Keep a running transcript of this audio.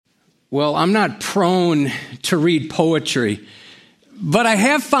Well, I'm not prone to read poetry, but I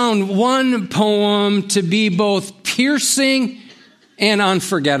have found one poem to be both piercing and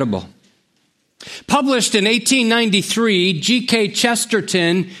unforgettable. Published in 1893, G.K.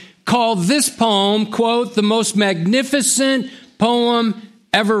 Chesterton called this poem, quote, the most magnificent poem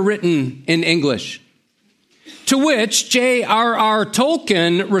ever written in English. To which J.R.R.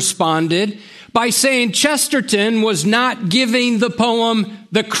 Tolkien responded by saying Chesterton was not giving the poem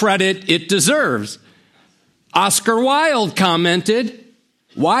the credit it deserves. Oscar Wilde commented,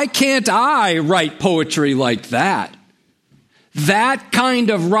 "Why can't I write poetry like that? That kind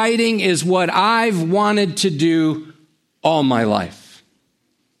of writing is what I've wanted to do all my life."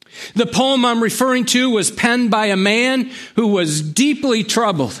 The poem I'm referring to was penned by a man who was deeply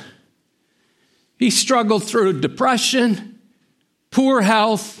troubled. He struggled through depression, poor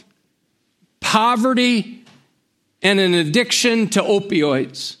health, poverty, and an addiction to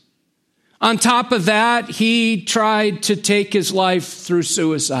opioids. On top of that, he tried to take his life through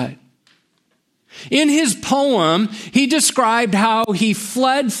suicide. In his poem, he described how he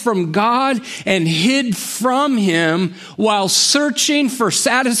fled from God and hid from him while searching for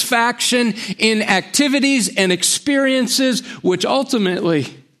satisfaction in activities and experiences which ultimately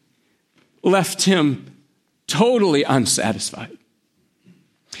left him totally unsatisfied.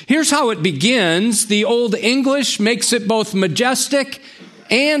 Here's how it begins. The Old English makes it both majestic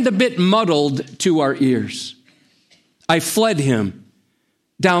and a bit muddled to our ears. I fled him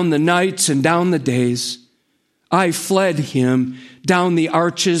down the nights and down the days. I fled him down the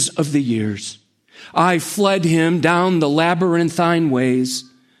arches of the years. I fled him down the labyrinthine ways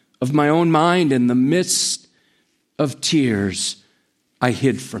of my own mind. In the midst of tears, I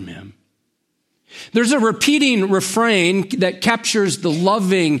hid from him. There's a repeating refrain that captures the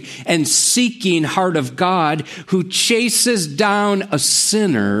loving and seeking heart of God who chases down a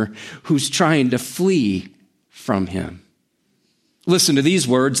sinner who's trying to flee from him. Listen to these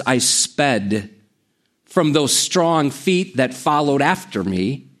words. I sped from those strong feet that followed after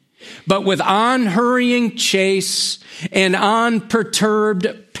me, but with unhurrying chase and unperturbed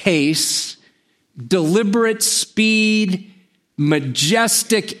pace, deliberate speed,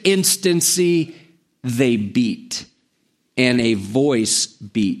 majestic instancy, they beat, and a voice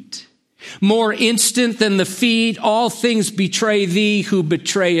beat. More instant than the feet, all things betray thee who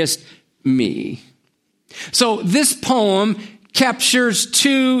betrayest me. So this poem captures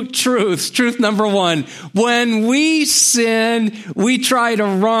two truths. Truth number one, when we sin, we try to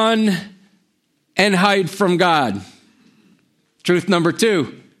run and hide from God. Truth number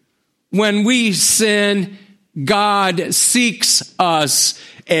two, when we sin, God seeks us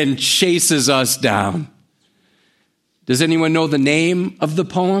and chases us down. Does anyone know the name of the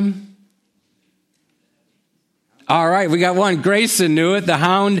poem? All right, we got one. Grayson knew it, The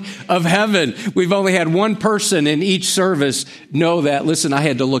Hound of Heaven. We've only had one person in each service know that. Listen, I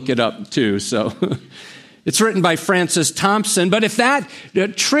had to look it up too, so... It's written by Francis Thompson, but if that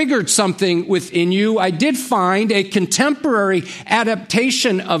triggered something within you, I did find a contemporary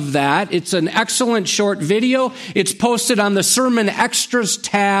adaptation of that. It's an excellent short video. It's posted on the Sermon Extras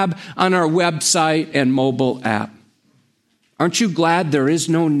tab on our website and mobile app. Aren't you glad there is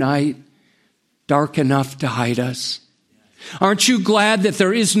no night dark enough to hide us? Aren't you glad that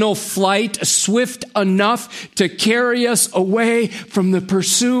there is no flight swift enough to carry us away from the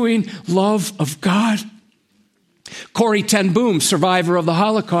pursuing love of God? Corrie ten Boom, survivor of the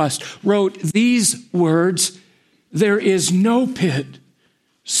Holocaust, wrote these words, "There is no pit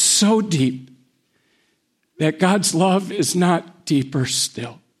so deep that God's love is not deeper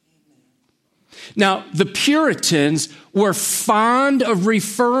still." Now, the Puritans were fond of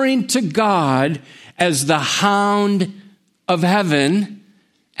referring to God as the Hound of Heaven,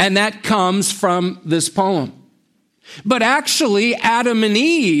 and that comes from this poem. But actually, Adam and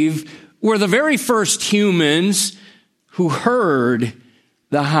Eve were the very first humans who heard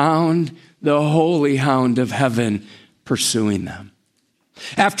the hound, the holy hound of heaven, pursuing them.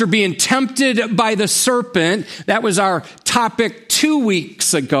 After being tempted by the serpent, that was our topic 2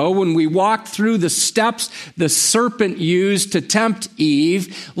 weeks ago when we walked through the steps the serpent used to tempt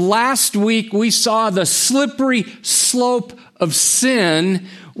Eve. Last week, we saw the slippery slope of sin.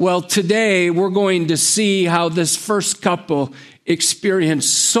 Well, today, we're going to see how this first couple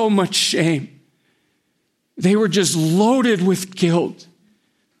experienced so much shame. They were just loaded with guilt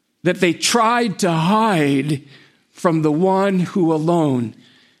that they tried to hide from the one who alone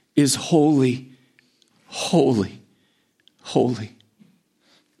is holy, holy, holy.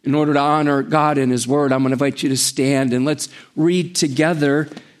 In order to honor God and His Word, I'm going to invite you to stand and let's read together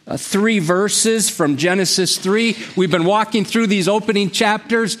 3 verses from Genesis 3. We've been walking through these opening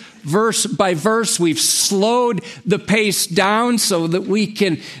chapters verse by verse. We've slowed the pace down so that we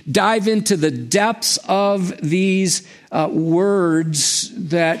can dive into the depths of these words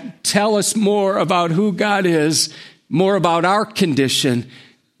that tell us more about who God is, more about our condition,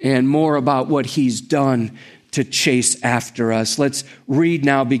 and more about what he's done to chase after us. Let's read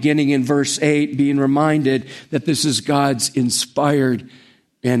now, beginning in verse 8, being reminded that this is God's inspired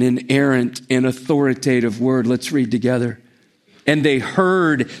and inerrant and authoritative word. Let's read together. And they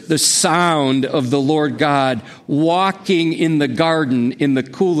heard the sound of the Lord God walking in the garden in the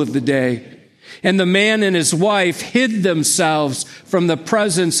cool of the day. And the man and his wife hid themselves from the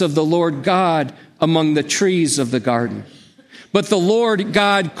presence of the Lord God among the trees of the garden. But the Lord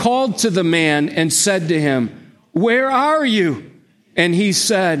God called to the man and said to him, "Where are you?" And he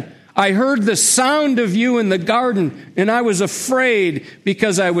said, "I heard the sound of you in the garden, and I was afraid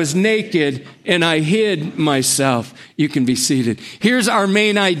because I was naked and I hid myself." You can be seated. Here's our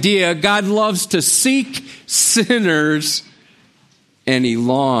main idea. God loves to seek sinners, and he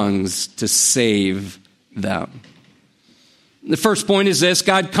longs to save them. The first point is this: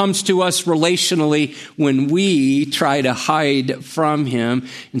 God comes to us relationally when we try to hide from him.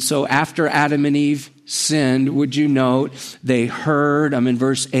 And so after Adam and Eve sinned, would you note, they heard, I'm in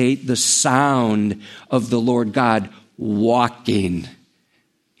verse 8, the sound of the Lord God walking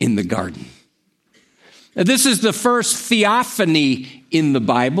in the garden. Now, this is the first theophany in the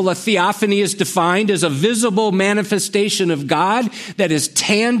Bible. A theophany is defined as a visible manifestation of God that is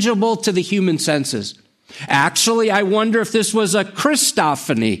tangible to the human senses. Actually, I wonder if this was a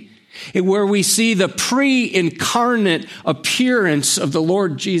Christophany, where we see the pre-incarnate appearance of the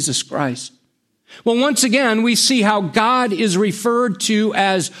Lord Jesus Christ. Well, once again, we see how God is referred to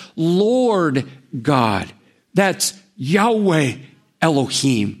as Lord God. That's Yahweh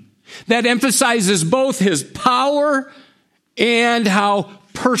Elohim. That emphasizes both his power and how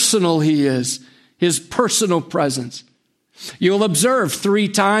personal he is, his personal presence. You'll observe 3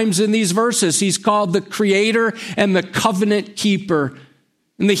 times in these verses, he's called the creator and the covenant keeper.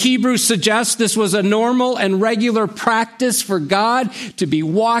 And the Hebrew suggests this was a normal and regular practice for God to be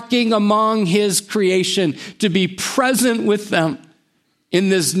walking among his creation, to be present with them in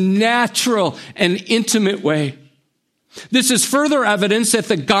this natural and intimate way. This is further evidence that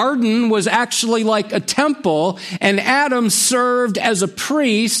the garden was actually like a temple, and Adam served as a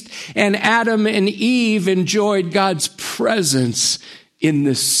priest, and Adam and Eve enjoyed God's presence in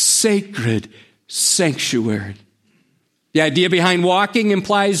this sacred sanctuary. The idea behind walking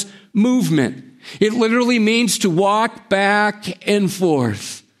implies movement. It literally means to walk back and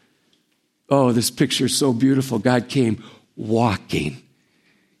forth. Oh, this picture is so beautiful. God came walking.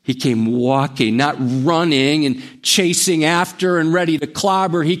 He came walking, not running and chasing after and ready to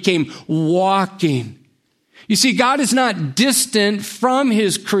clobber. He came walking. You see, God is not distant from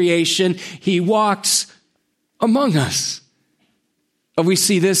his creation. He walks among us. We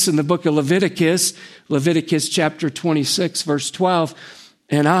see this in the book of Leviticus chapter 26, verse 12.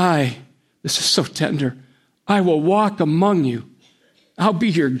 And this is so tender, I will walk among you. I'll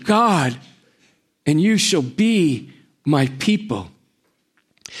be your God, and you shall be my people.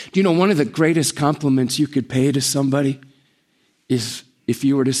 Do you know one of the greatest compliments you could pay to somebody is if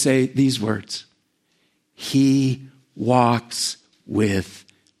you were to say these words: he walks with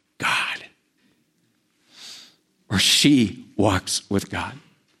God. Or she walks with God.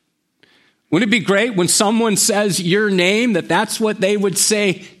 Wouldn't it be great when someone says your name, that's what they would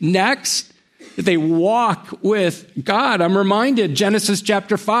say next? That they walk with God. I'm reminded, Genesis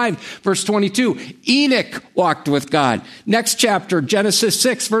chapter 5, verse 22, Enoch walked with God. Next chapter, Genesis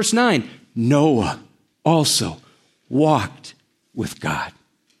 6, verse 9, Noah also walked with God.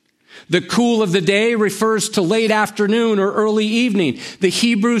 The cool of the day refers to late afternoon or early evening. The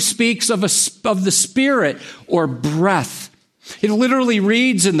Hebrew speaks of the spirit or breath. It literally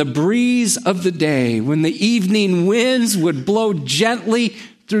reads, in the breeze of the day, when the evening winds would blow gently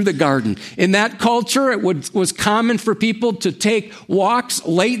through the garden. In that culture, it was common for people to take walks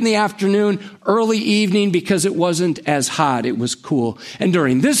late in the afternoon, early evening, because it wasn't as hot. It was cool. And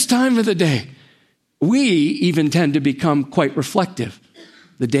during this time of the day, we even tend to become quite reflective.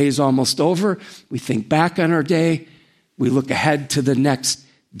 The day is almost over. We think back on our day. We look ahead to the next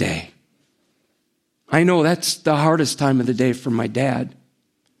day. I know that's the hardest time of the day for my dad.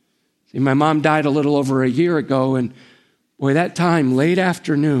 See, my mom died a little over a year ago, and boy, that time, late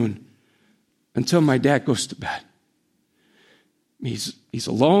afternoon, until my dad goes to bed. He's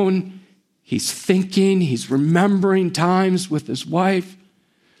alone. He's thinking. He's remembering times with his wife.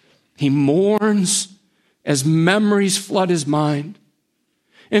 He mourns as memories flood his mind.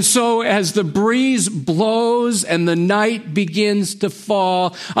 And so as the breeze blows and the night begins to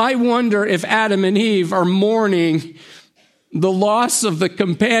fall, I wonder if Adam and Eve are mourning the loss of the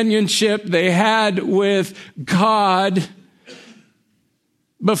companionship they had with God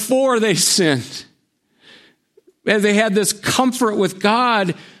before they sinned. As they had this comfort with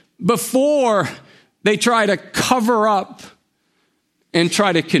God before they try to cover up and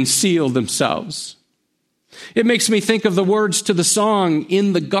try to conceal themselves. It makes me think of the words to the song,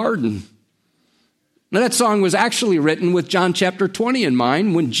 In the Garden. Now, that song was actually written with John chapter 20 in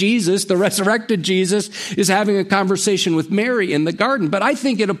mind, when Jesus, the resurrected Jesus, is having a conversation with Mary in the garden. But I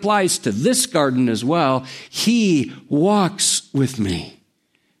think it applies to this garden as well. He walks with me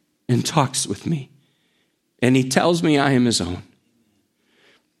and talks with me, and he tells me I am his own.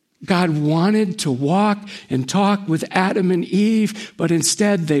 God wanted to walk and talk with Adam and Eve, but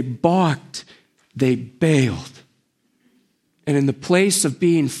instead they balked. They bailed. And in the place of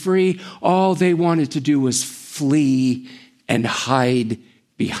being free, all they wanted to do was flee and hide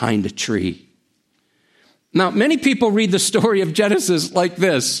behind a tree. Now, many people read the story of Genesis like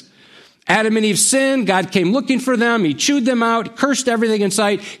this. Adam and Eve sinned. God came looking for them. He chewed them out, cursed everything in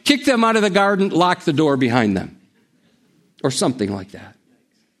sight, kicked them out of the garden, locked the door behind them. Or something like that.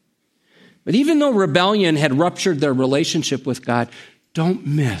 But even though rebellion had ruptured their relationship with God, don't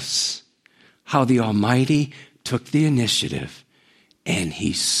miss how the Almighty took the initiative and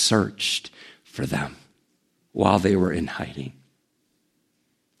he searched for them while they were in hiding.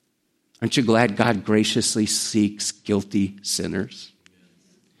 Aren't you glad God graciously seeks guilty sinners?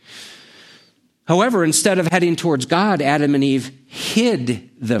 However, instead of heading towards God, Adam and Eve hid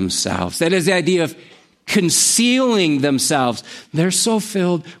themselves. That is the idea of concealing themselves. They're so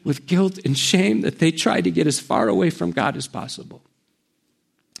filled with guilt and shame that they try to get as far away from God as possible.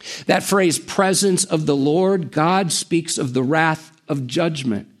 That phrase, presence of the Lord, God speaks of the wrath of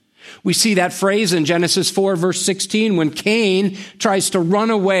judgment. We see that phrase in Genesis 4, verse 16, when Cain tries to run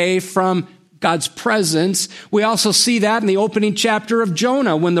away from God's presence. We also see that in the opening chapter of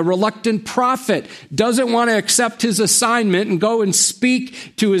Jonah, when the reluctant prophet doesn't want to accept his assignment and go and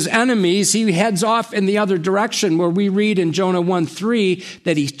speak to his enemies. He heads off in the other direction, where we read in Jonah 1:3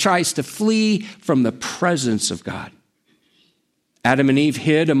 that he tries to flee from the presence of God. Adam and Eve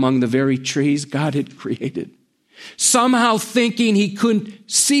hid among the very trees God had created, somehow thinking he couldn't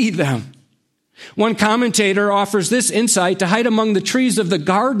see them. One commentator offers this insight: to hide among the trees of the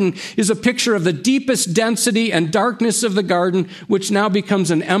garden is a picture of the deepest density and darkness of the garden, which now becomes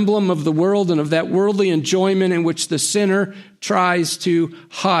an emblem of the world and of that worldly enjoyment in which the sinner tries to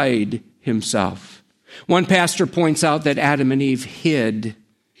hide himself. One pastor points out that Adam and Eve hid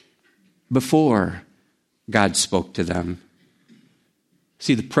before God spoke to them.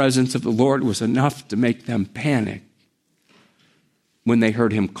 See, the presence of the Lord was enough to make them panic when they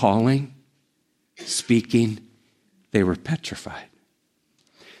heard him calling, speaking. They were petrified.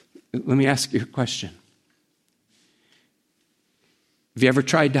 Let me ask you a question. Have you ever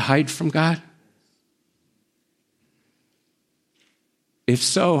tried to hide from God? If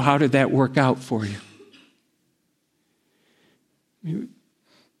so, how did that work out for you?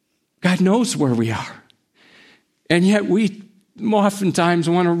 God knows where we are. And yet we oftentimes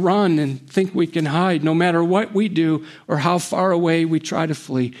want to run and think we can hide no matter what we do or how far away we try to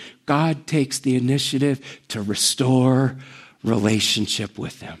flee. God takes the initiative to restore relationship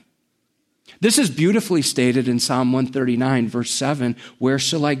with him. This is beautifully stated in Psalm 139, verse 7. Where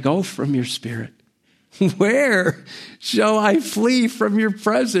shall I go from your spirit? Where shall I flee from your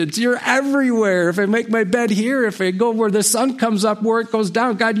presence? You're everywhere. If I make my bed here, if I go where the sun comes up, where it goes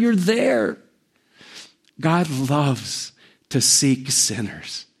down, God, you're there. God loves to seek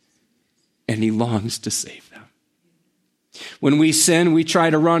sinners, and he longs to save them. When we sin, we try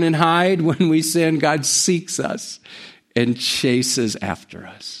to run and hide. When we sin, God seeks us and chases after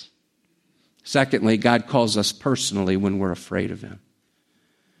us. Secondly, God calls us personally when we're afraid of him.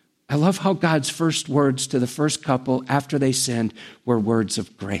 I love how God's first words to the first couple after they sinned were words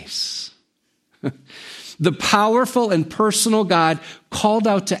of grace. The powerful and personal God called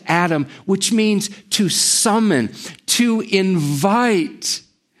out to Adam, which means to summon, to invite.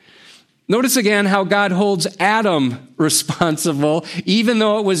 Notice again how God holds Adam responsible, even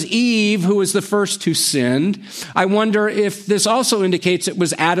though it was Eve who was the first who sinned. I wonder if this also indicates it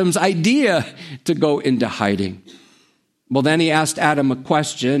was Adam's idea to go into hiding. Well, then he asked Adam a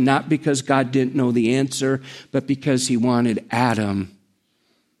question, not because God didn't know the answer, but because he wanted Adam.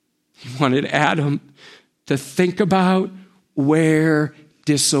 He wanted Adam to think about where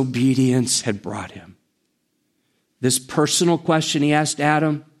disobedience had brought him. This personal question he asked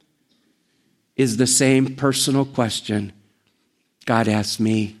Adam is the same personal question God asks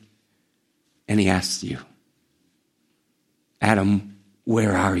me, and he asks you, Adam,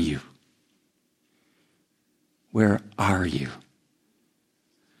 where are you? Where are you?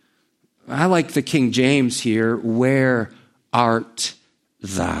 I like the King James here, where art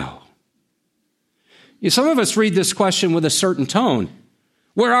thou? Some of us read this question with a certain tone.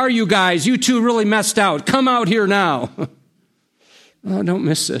 Where are you guys? You two really messed out. Come out here now. Oh, don't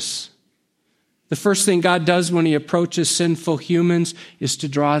miss this. The first thing God does when he approaches sinful humans is to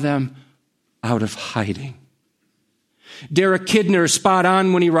draw them out of hiding. Derek Kidner is spot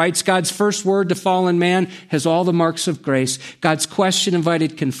on when he writes, God's first word to fallen man has all the marks of grace. God's question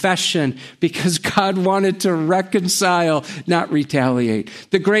invited confession because God wanted to reconcile, not retaliate.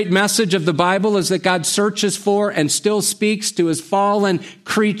 The great message of the Bible is that God searches for and still speaks to his fallen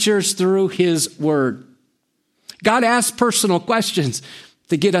creatures through his word. God asks personal questions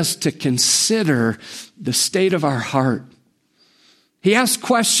to get us to consider the state of our heart. He asks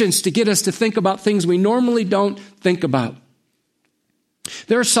questions to get us to think about things we normally don't think about.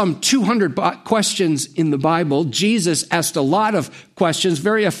 There are some 200 questions in the Bible. Jesus asked a lot of questions,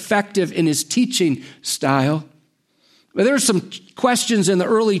 very effective in his teaching style. But there are some questions in the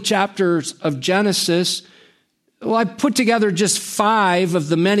early chapters of Genesis. Well, I put together just 5 of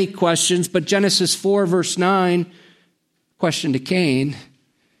the many questions, but Genesis 4, verse 9, question to Cain.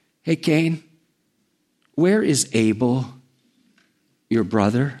 Hey, Cain, where is Abel, your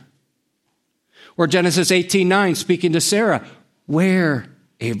brother? Or Genesis 18:9, speaking to Sarah, where,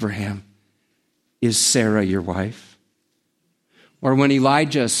 Abraham, is Sarah your wife? Or when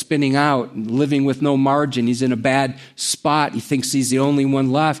Elijah is spinning out and living with no margin, he's in a bad spot, he thinks he's the only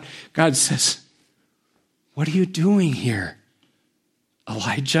one left. God says, what are you doing here,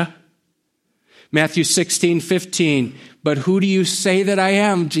 Elijah? Matthew 16:15, but who do you say that I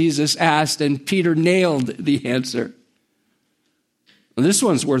am? Jesus asked, and Peter nailed the answer. This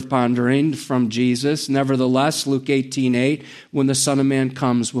one's worth pondering from Jesus. Nevertheless, Luke 18:8, when the Son of Man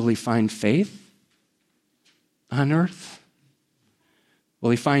comes, will he find faith on earth?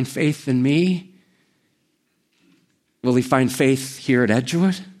 Will he find faith in me? Will he find faith here at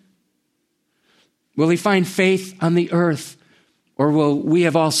Edgewood? Will he find faith on the earth? Or will we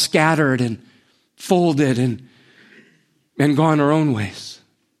have all scattered and folded and gone our own ways?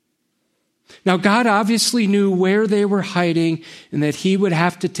 Now, God obviously knew where they were hiding and that he would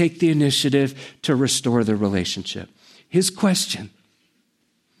have to take the initiative to restore the relationship. His question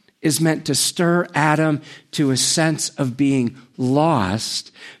is meant to stir Adam to a sense of being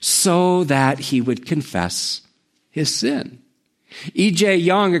lost so that he would confess his sin. E.J.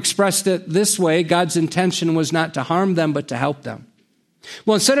 Young expressed it this way: God's intention was not to harm them, but to help them.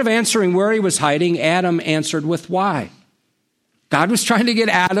 Well, instead of answering where he was hiding, Adam answered with why. God was trying to get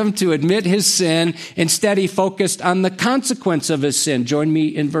Adam to admit his sin. Instead, he focused on the consequence of his sin. Join me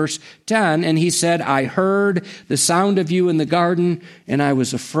in verse 10. And he said, I heard the sound of you in the garden, and I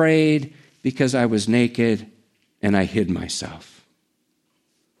was afraid because I was naked, and I hid myself.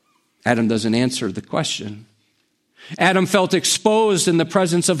 Adam doesn't answer the question. Adam felt exposed in the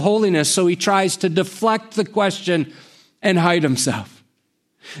presence of holiness, so he tries to deflect the question and hide himself.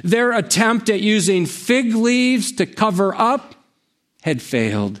 Their attempt at using fig leaves to cover up had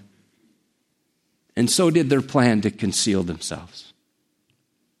failed, and so did their plan to conceal themselves.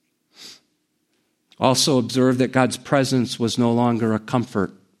 Also observe that God's presence was no longer a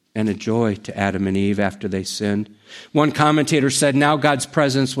comfort and a joy to Adam and Eve after they sinned. One commentator said, now God's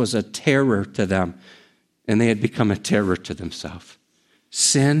presence was a terror to them, and they had become a terror to themselves.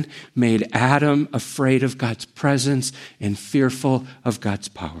 Sin made Adam afraid of God's presence and fearful of God's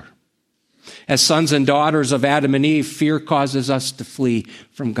power. As sons and daughters of Adam and Eve, fear causes us to flee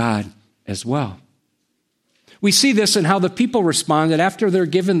from God as well. We see this in how the people responded after they're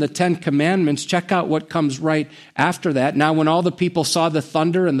given the 10 commandments. Check out what comes right after that. Now, when all the people saw the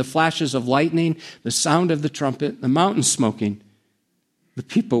thunder and the flashes of lightning, the sound of the trumpet, the mountain smoking, the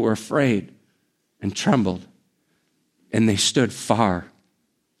people were afraid and trembled, and they stood far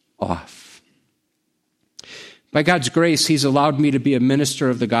off. By God's grace, he's allowed me to be a minister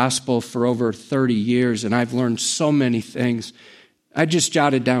of the gospel for over 30 years, and I've learned so many things. I just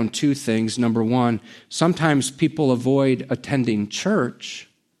jotted down 2 things. Number 1, sometimes people avoid attending church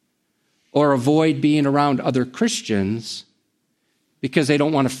or avoid being around other Christians because they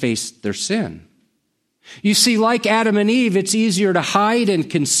don't want to face their sin. You see, like Adam and Eve, it's easier to hide and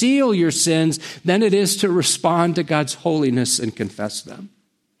conceal your sins than it is to respond to God's holiness and confess them.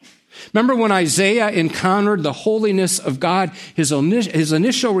 Remember when Isaiah encountered the holiness of God, his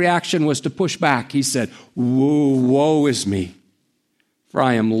initial reaction was to push back. He said, woe is me, for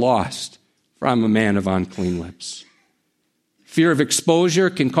I am lost, for I'm a man of unclean lips. Fear of exposure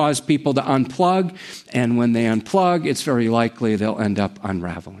can cause people to unplug, and when they unplug, it's very likely they'll end up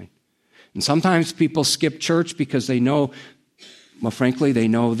unraveling. And sometimes people skip church because they know, well, frankly, they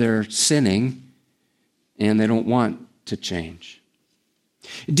know they're sinning, and they don't want to change.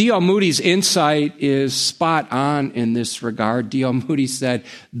 D.L. Moody's insight is spot on in this regard. D.L. Moody said,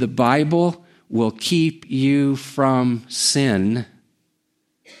 the Bible will keep you from sin,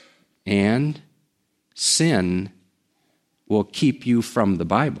 and sin will keep you from the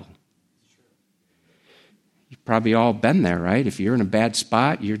Bible. You've probably all been there, right? If you're in a bad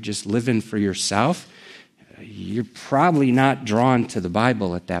spot, you're just living for yourself, you're probably not drawn to the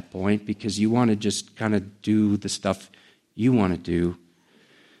Bible at that point because you want to just kind of do the stuff you want to do.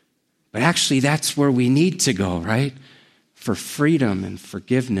 But actually, that's where we need to go, right? For freedom and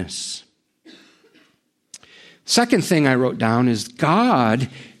forgiveness. Second thing I wrote down is God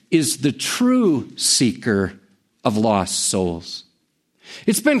is the true seeker of lost souls.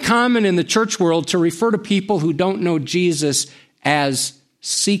 It's been common in the church world to refer to people who don't know Jesus as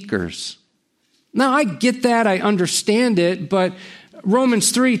seekers. Now, I get that, I understand it, but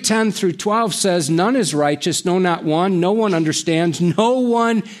Romans 3:10 through 12 says, none is righteous, no, not one. No one understands, no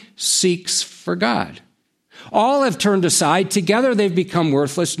one seeks for God. All have turned aside, together they've become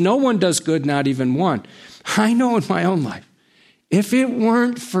worthless. No one does good, not even one. I know in my own life, if it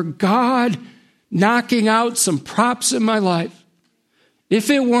weren't for God knocking out some props in my life, if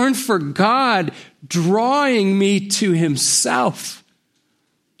it weren't for God drawing me to himself,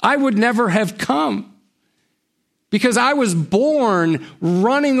 I would never have come. Because I was born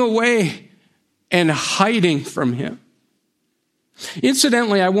running away and hiding from him.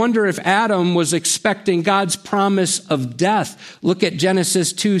 Incidentally, I wonder if Adam was expecting God's promise of death. Look at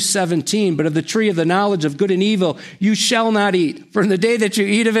Genesis 2:17. But of the tree of the knowledge of good and evil you shall not eat. For in the day that you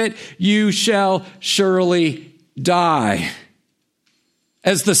eat of it, you shall surely die.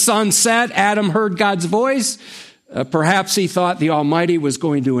 As the sun set, Adam heard God's voice. Perhaps he thought the Almighty was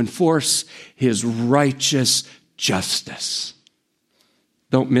going to enforce his righteous justice.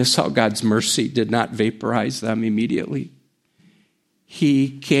 Don't miss how God's mercy did not vaporize them immediately.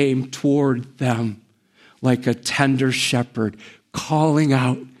 He came toward them like a tender shepherd calling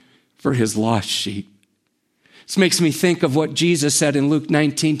out for his lost sheep. This makes me think of what Jesus said in Luke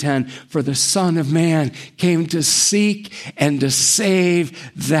 19:10, for the Son of Man came to seek and to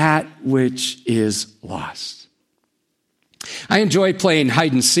save that which is lost. I enjoy playing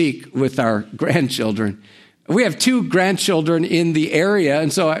hide and seek with our grandchildren. We have 2 grandchildren in the area,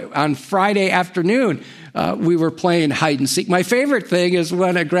 and so on Friday afternoon, we were playing hide and seek. My favorite thing is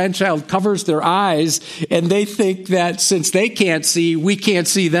when a grandchild covers their eyes and they think that since they can't see, we can't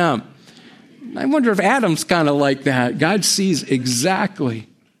see them. I wonder if Adam's kind of like that. God sees exactly.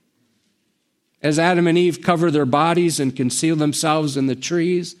 As Adam and Eve cover their bodies and conceal themselves in the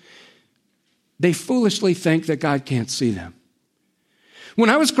trees, they foolishly think that God can't see them. When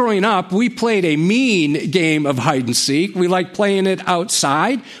I was growing up, we played a mean game of hide and seek. We liked playing it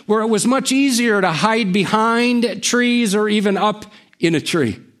outside, where it was much easier to hide behind trees or even up in a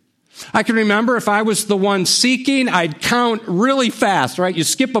tree. I can remember if I was the one seeking, I'd count really fast, right? You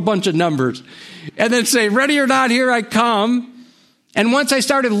skip a bunch of numbers and then say, ready or not, here I come. And once I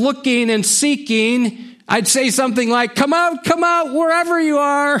started looking and seeking, I'd say something like, come out, wherever you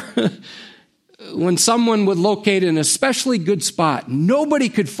are. When someone would locate an especially good spot, nobody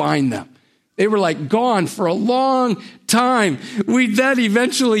could find them. They were like gone for a long time. We'd then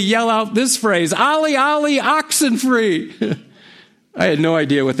eventually yell out this phrase, Ollie, Ollie, oxen free. I had no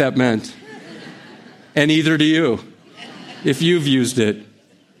idea what that meant. And either do you, if you've used it.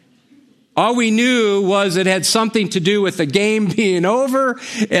 All we knew was it had something to do with the game being over,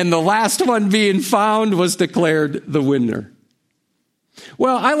 and the last one being found was declared the winner.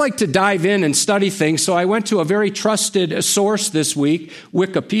 Well, I like to dive in and study things, so I went to a very trusted source this week,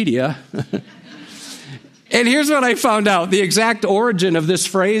 Wikipedia. And here's what I found out. The exact origin of this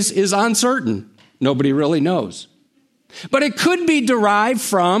phrase is uncertain. Nobody really knows. But it could be derived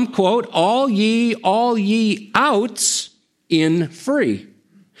from, quote, all ye outs in free.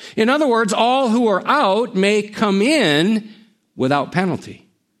 In other words, all who are out may come in without penalty.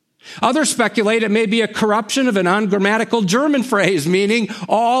 Others speculate it may be a corruption of an ungrammatical German phrase, meaning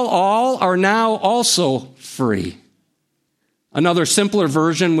all are now also free. Another simpler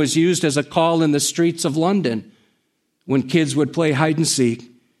version was used as a call in the streets of London when kids would play hide and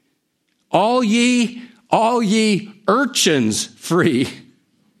seek. All ye urchins free.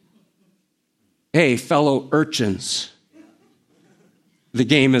 Hey, fellow urchins, the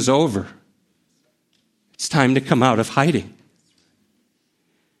game is over. It's time to come out of hiding.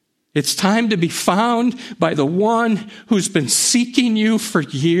 It's time to be found by the one who's been seeking you for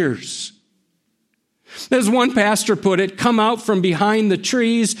years. As one pastor put it, come out from behind the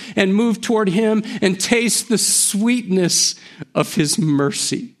trees and move toward him and taste the sweetness of his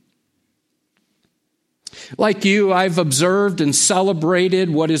mercy. Like you, I've observed and celebrated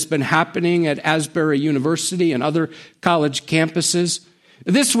what has been happening at Asbury University and other college campuses.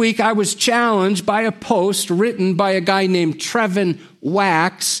 This week, I was challenged by a post written by a guy named Trevin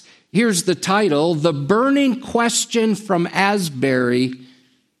Wax. Here's the title: "The Burning Question from Asbury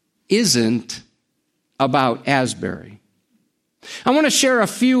Isn't About Asbury." I want to share a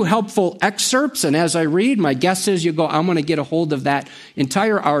few helpful excerpts, and as I read, my guess is I'm going to get a hold of that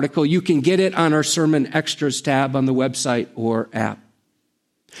entire article. You can get it on our Sermon Extras tab on the website or app.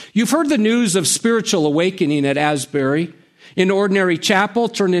 You've heard the news of spiritual awakening at Asbury. An ordinary chapel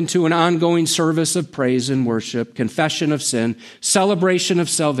turned into an ongoing service of praise and worship, confession of sin, celebration of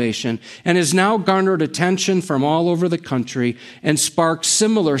salvation, and has now garnered attention from all over the country and sparked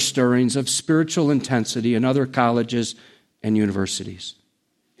similar stirrings of spiritual intensity in other colleges and universities.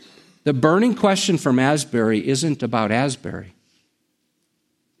 The burning question from Asbury isn't about Asbury.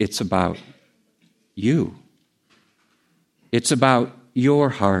 It's about you. It's about your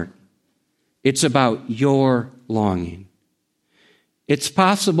heart. It's about your longing. It's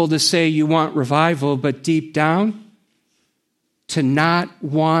possible to say you want revival, but deep down, to not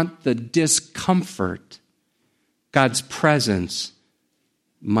want the discomfort God's presence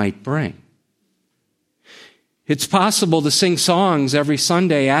might bring. It's possible to sing songs every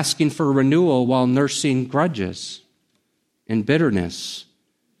Sunday asking for renewal while nursing grudges and bitterness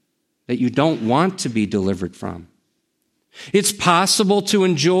that you don't want to be delivered from. It's possible to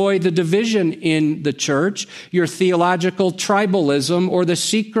enjoy the division in the church, your theological tribalism, or the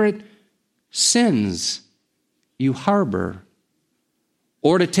secret sins you harbor,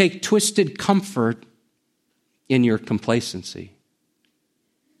 or to take twisted comfort in your complacency.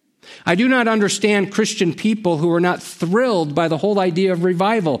 I do not understand Christian people who are not thrilled by the whole idea of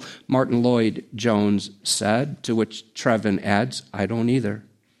revival, Martin Lloyd-Jones said, to which Trevin adds, I don't either.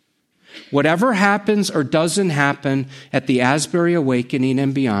 Whatever happens or doesn't happen at the Asbury Awakening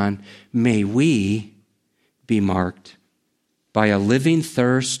and beyond, may we be marked by a living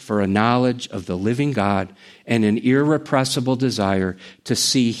thirst for a knowledge of the living God and an irrepressible desire to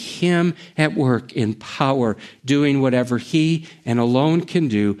see Him at work in power, doing whatever He and alone can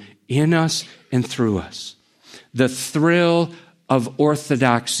do in us and through us. The thrill of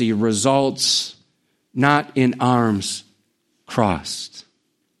orthodoxy results not in arms crossed,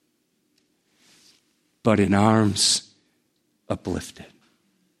 but in arms uplifted.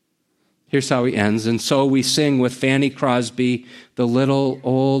 Here's how he ends. And so we sing with Fanny Crosby, the little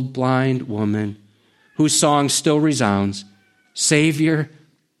old blind woman, whose song still resounds, Savior,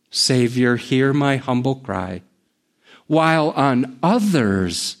 Savior, hear my humble cry, while on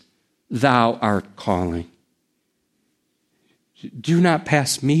others thou art calling. Do not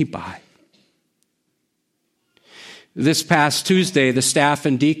pass me by. This past Tuesday, the staff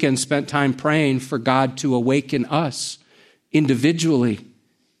and deacons spent time praying for God to awaken us individually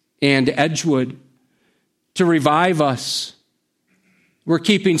and Edgewood, to revive us. We're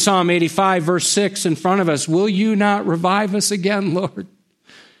keeping Psalm 85, verse 6 in front of us. Will you not revive us again, Lord,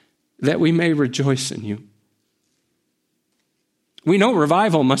 that we may rejoice in you? We know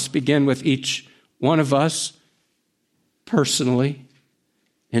revival must begin with each one of us personally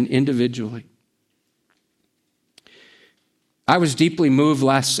and individually. I was deeply moved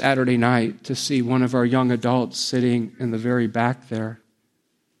last Saturday night to see one of our young adults sitting in the very back there.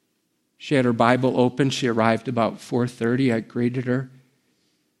 She had her Bible open. She arrived about 4:30. I greeted her.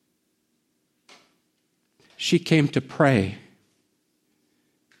 She came to pray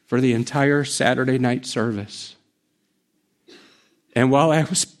for the entire Saturday night service. And while I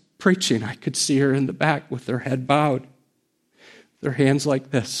was preaching, I could see her in the back with her head bowed, their hands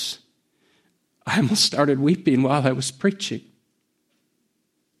like this. I almost started weeping while I was preaching.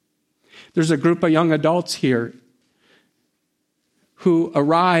 There's a group of young adults here who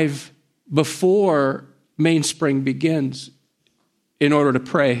arrive before Mainspring begins in order to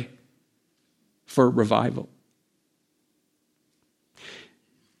pray for revival.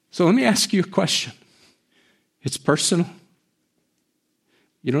 So let me ask you a question. It's personal.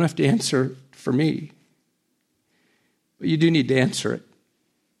 You don't have to answer for me, but you do need to answer it.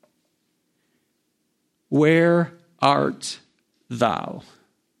 Where art thou?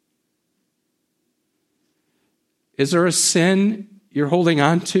 Is there a sin you're holding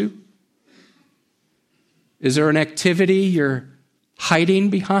on to? Is there an activity you're hiding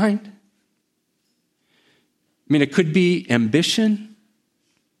behind? I mean, it could be ambition.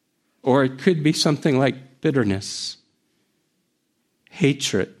 Or it could be something like bitterness,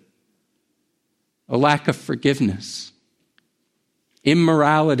 hatred, a lack of forgiveness,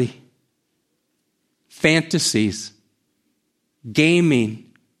 immorality, fantasies,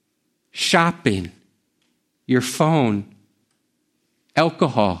 gaming, shopping, your phone,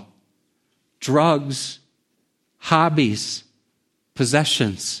 alcohol, drugs, hobbies,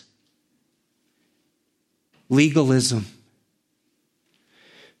 possessions, legalism.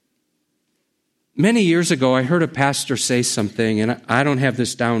 Many years ago, I heard a pastor say something, and I don't have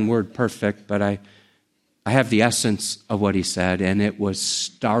this down word perfect, but I have the essence of what he said, and it was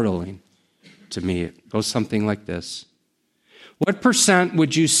startling to me. It goes something like this. What %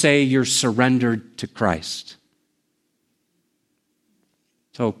 would you say you're surrendered to Christ?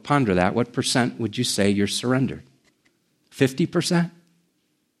 So ponder that. What % would you say you're surrendered? 50%?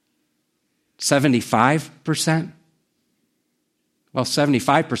 75%? Well,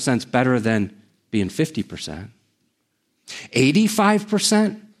 75% is better than being 50%.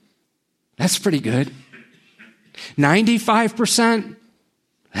 85%? That's pretty good. 95%?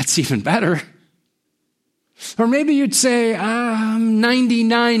 That's even better. Or maybe you'd say, I'm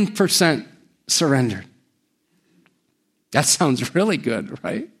 99% surrendered. That sounds really good,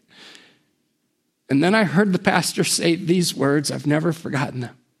 right? And then I heard the pastor say these words. I've never forgotten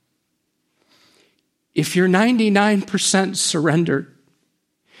them. If you're 99% surrendered,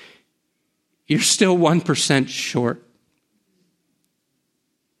 you're still 1% short.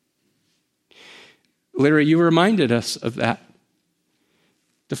 Larry, you reminded us of that.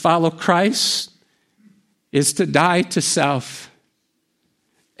 To follow Christ is to die to self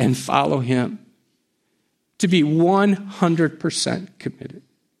and follow him. To be 100% committed.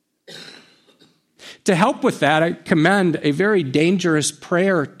 To help with that, I commend a very dangerous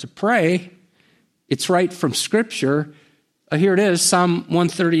prayer to pray. It's right from Scripture. Here it is, Psalm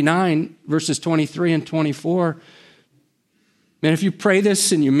 139, verses 23 and 24. And if you pray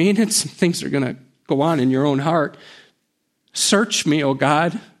this and you mean it, some things are going to go on in your own heart. Search me, O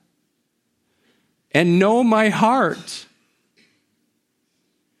God, and know my heart.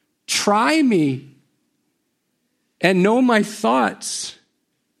 Try me and know my thoughts,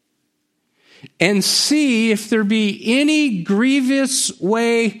 and see if there be any grievous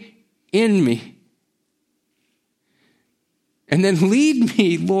way in me. And then lead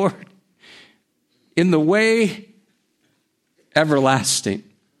me, Lord, in the way everlasting.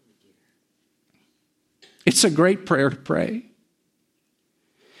 It's a great prayer to pray.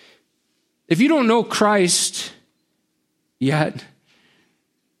 If you don't know Christ yet,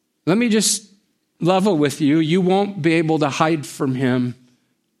 let me just level with you. You won't be able to hide from him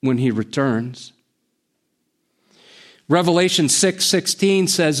when he returns. Revelation 6:16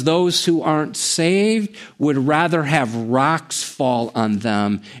 says those who aren't saved would rather have rocks fall on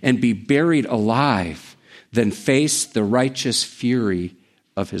them and be buried alive than face the righteous fury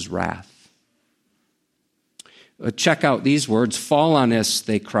of his wrath. Check out these words. Fall on us,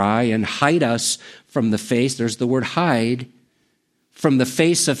 they cry, and hide us from the face. There's the word hide. From the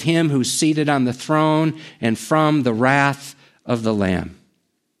face of him who's seated on the throne and from the wrath of the Lamb.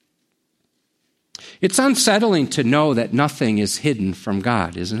 It's unsettling to know that nothing is hidden from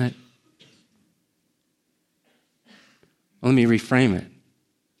God, isn't it? Let me reframe it.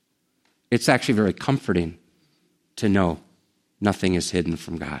 It's actually very comforting to know nothing is hidden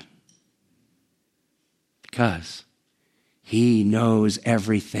from God. Because he knows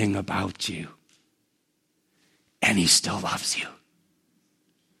everything about you. And he still loves you.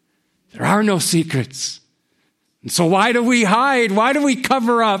 There are no secrets. And so why do we hide? Why do we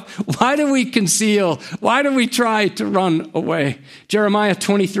cover up? Why do we conceal? Why do we try to run away? Jeremiah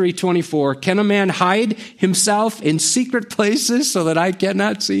 23:24. Can a man hide himself in secret places so that I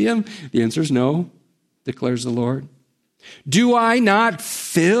cannot see him? The answer is no, declares the Lord. Do I not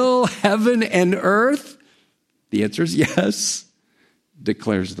fill heaven and earth? The answer is yes,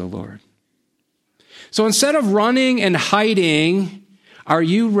 declares the Lord. So instead of running and hiding, are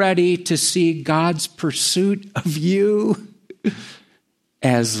you ready to see God's pursuit of you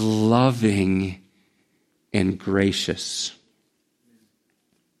as loving and gracious?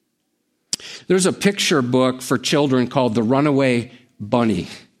 There's a picture book for children called The Runaway Bunny.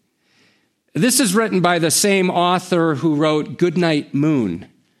 This is written by the same author who wrote Goodnight Moon.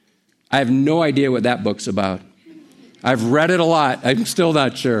 I have no idea what that book's about. I've read it a lot. I'm still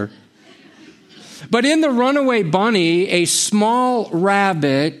not sure. But in The Runaway Bunny, a small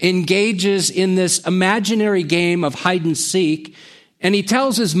rabbit engages in this imaginary game of hide and seek, and he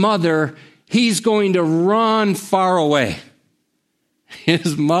tells his mother he's going to run far away.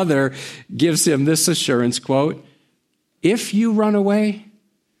 His mother gives him this assurance, quote, "If you run away,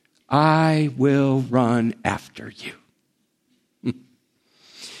 I will run after you.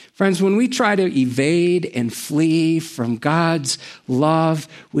 Friends, when we try to evade and flee from God's love,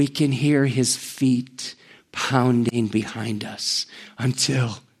 we can hear his feet pounding behind us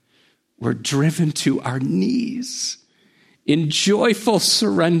until we're driven to our knees in joyful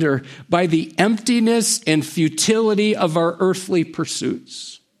surrender by the emptiness and futility of our earthly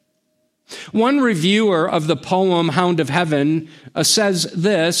pursuits. One reviewer of the poem Hound of Heaven says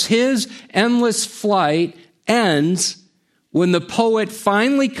this: his endless flight ends when the poet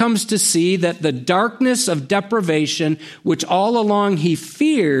finally comes to see that the darkness of deprivation, which all along he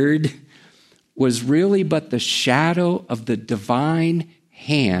feared, was really but the shadow of the divine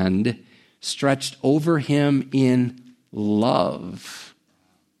hand stretched over him in love.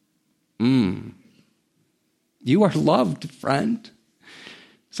 You are loved, friend.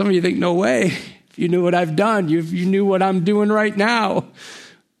 Some of you think, no way. If you knew what I've done, if you knew what I'm doing right now,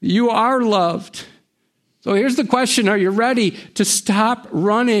 you are loved. So here's the question: are you ready to stop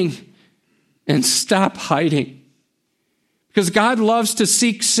running and stop hiding? Because God loves to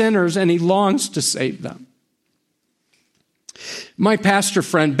seek sinners and he longs to save them. My pastor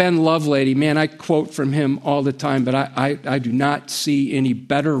friend, Ben Lovelady, man, I quote from him all the time, but I do not see any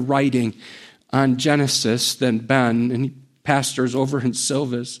better writing on Genesis than Ben, and he pastors over in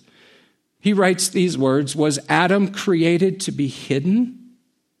Silvis. He writes these words: was Adam created to be hidden?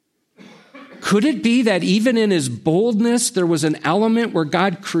 Could it be that even in his boldness, there was an element where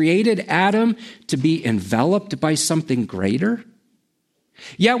God created Adam to be enveloped by something greater?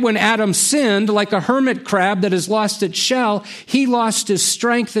 Yet when Adam sinned, like a hermit crab that has lost its shell, he lost his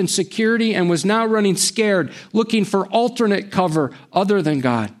strength and security and was now running scared, looking for alternate cover other than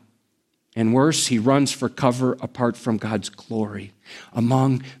God. And worse, he runs for cover apart from God's glory,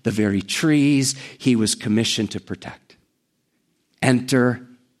 among the very trees he was commissioned to protect. Enter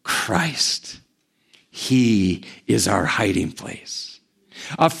Christ. He is our hiding place.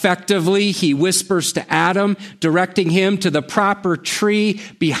 Effectively, he whispers to Adam, directing him to the proper tree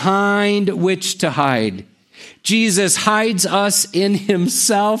behind which to hide. Jesus hides us in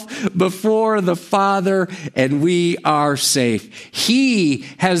himself before the Father, and we are safe. He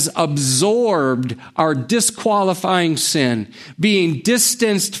has absorbed our disqualifying sin, being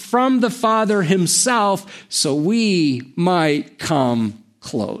distanced from the Father himself, so we might come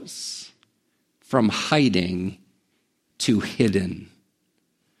close, from hiding to hidden.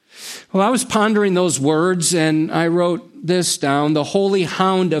 Well, I was pondering those words and I wrote this down: the holy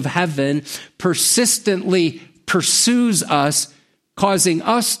hound of heaven persistently pursues us, causing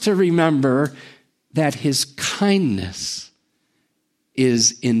us to remember that his kindness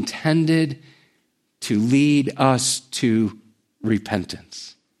is intended to lead us to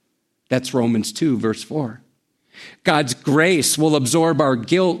repentance. That's Romans 2, verse 4. God's grace will absorb our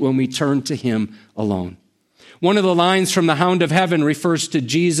guilt when we turn to him alone. One of the lines from the Hound of Heaven refers to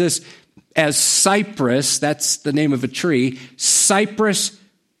Jesus as cypress, that's the name of a tree, cypress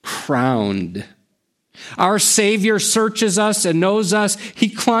crowned. Our Savior searches us and knows us. He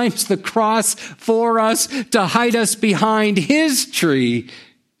climbs the cross for us to hide us behind his tree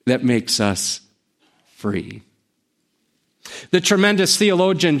that makes us free. The tremendous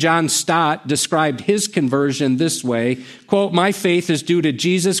theologian John Stott described his conversion this way, quote, "My faith is due to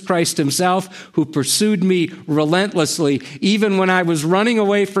Jesus Christ himself, who pursued me relentlessly, even when I was running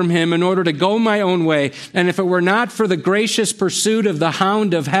away from him in order to go my own way. And if it were not for the gracious pursuit of the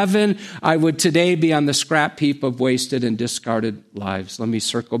Hound of Heaven, I would today be on the scrap heap of wasted and discarded lives." Let me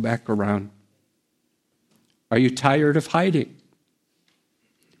circle back around. Are you tired of hiding?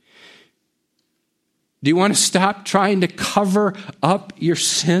 Do you want to stop trying to cover up your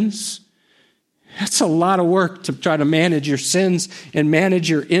sins? That's a lot of work to try to manage your sins and manage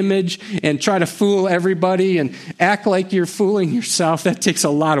your image and try to fool everybody and act like you're fooling yourself. That takes a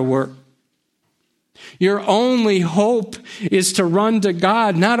lot of work. Your only hope is to run to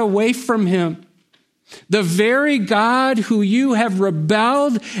God, not away from him. The very God who you have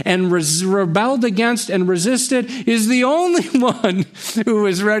rebelled against and resisted is the only one who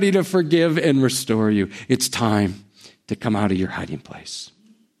is ready to forgive and restore you. It's time to come out of your hiding place.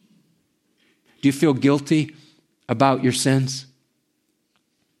 Do you feel guilty about your sins?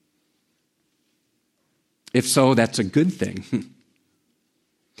 If so, that's a good thing.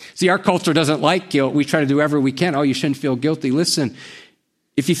 See, our culture doesn't like guilt. We try to do whatever we can. Oh, you shouldn't feel guilty. Listen,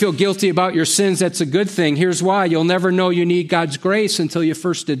 if you feel guilty about your sins, that's a good thing. Here's why. You'll never know you need God's grace until you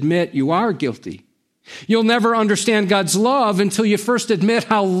first admit you are guilty. You'll never understand God's love until you first admit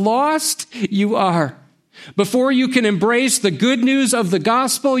how lost you are. Before you can embrace the good news of the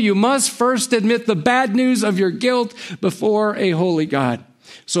gospel, you must first admit the bad news of your guilt before a holy God.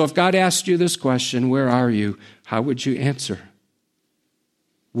 So if God asked you this question, where are you? How would you answer?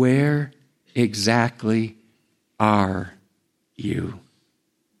 Where exactly are you?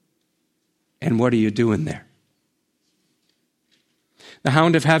 And what are you doing there? The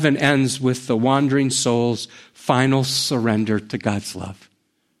Hound of Heaven ends with the wandering soul's final surrender to God's love.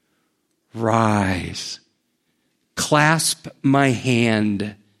 Rise, clasp my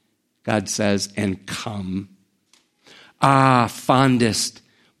hand, God says, and come. Ah, fondest,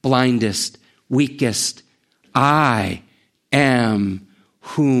 blindest, weakest, I am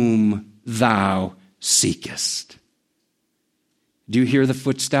whom thou seekest. Do you hear the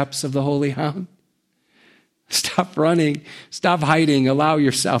footsteps of the Holy Hound? Stop running. Stop hiding. Allow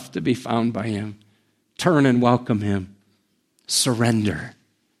yourself to be found by him. Turn and welcome him. Surrender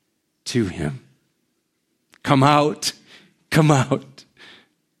to him. Come out. Come out.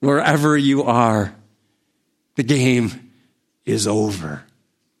 Wherever you are, the game is over.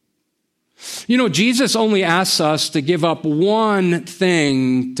 You know, Jesus only asks us to give up one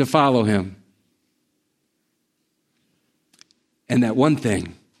thing to follow him. And that one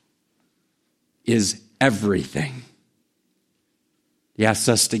thing is everything. He asks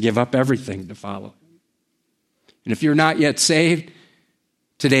us to give up everything to follow him. And if you're not yet saved,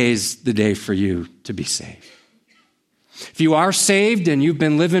 today's the day for you to be saved. If you are saved and you've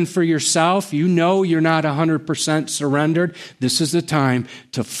been living for yourself, you know you're not 100% surrendered, this is the time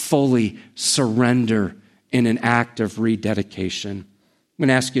to fully surrender in an act of rededication. I'm going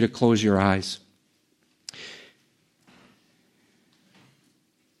to ask you to close your eyes.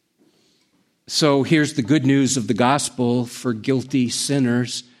 So here's the good news of the gospel for guilty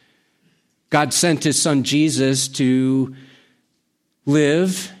sinners. God sent his son Jesus to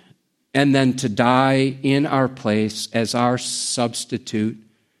live and then to die in our place as our substitute.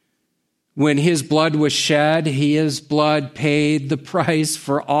 When his blood was shed, his blood paid the price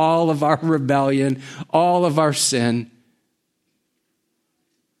for all of our rebellion, all of our sin.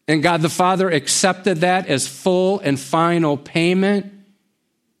 And God the Father accepted that as full and final payment.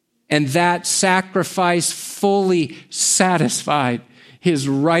 And that sacrifice fully satisfied his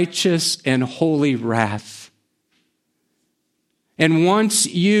righteous and holy wrath. And once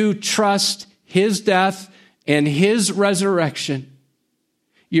you trust his death and his resurrection,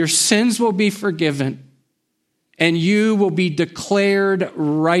 your sins will be forgiven and you will be declared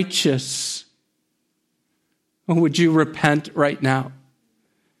righteous. Would you repent right now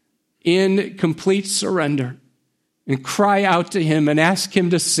in complete surrender? And cry out to him and ask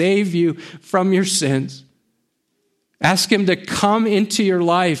him to save you from your sins. Ask him to come into your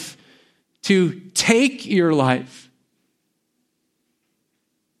life, to take your life.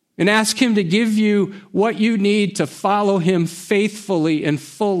 And ask him to give you what you need to follow him faithfully and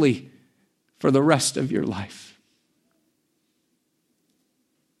fully for the rest of your life.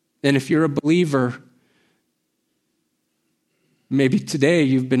 And if you're a believer, maybe today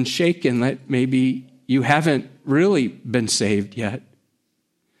you've been shaken, that maybe you haven't really been saved yet.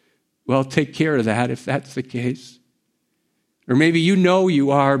 Well, take care of that if that's the case. Or maybe you know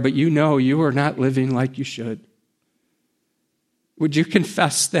you are, but you know you are not living like you should. Would you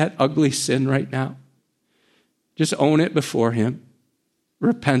confess that ugly sin right now? Just own it before him.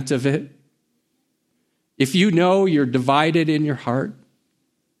 Repent of it. If you know you're divided in your heart,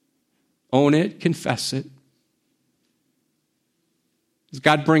 own it, confess it. As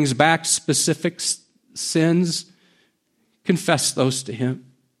God brings back specific sins, confess those to him.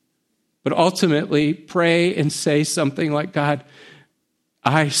 But ultimately, pray and say something like, God,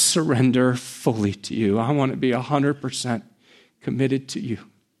 I surrender fully to you. I want to be 100% committed to you.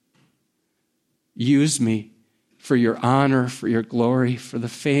 Use me for your honor, for your glory, for the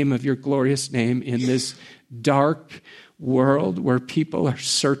fame of your glorious name in this dark world where people are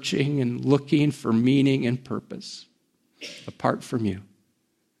searching and looking for meaning and purpose apart from you.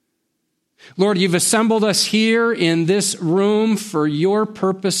 Lord, you've assembled us here in this room for your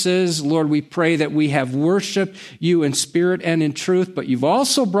purposes. Lord, we pray that we have worshiped you in spirit and in truth, but you've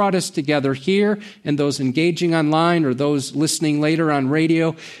also brought us together here and those engaging online or those listening later on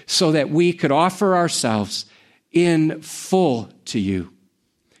radio so that we could offer ourselves in full to you.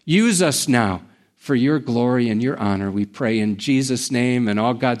 Use us now for your glory and your honor. We pray in Jesus' name, and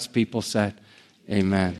all God's people said, amen.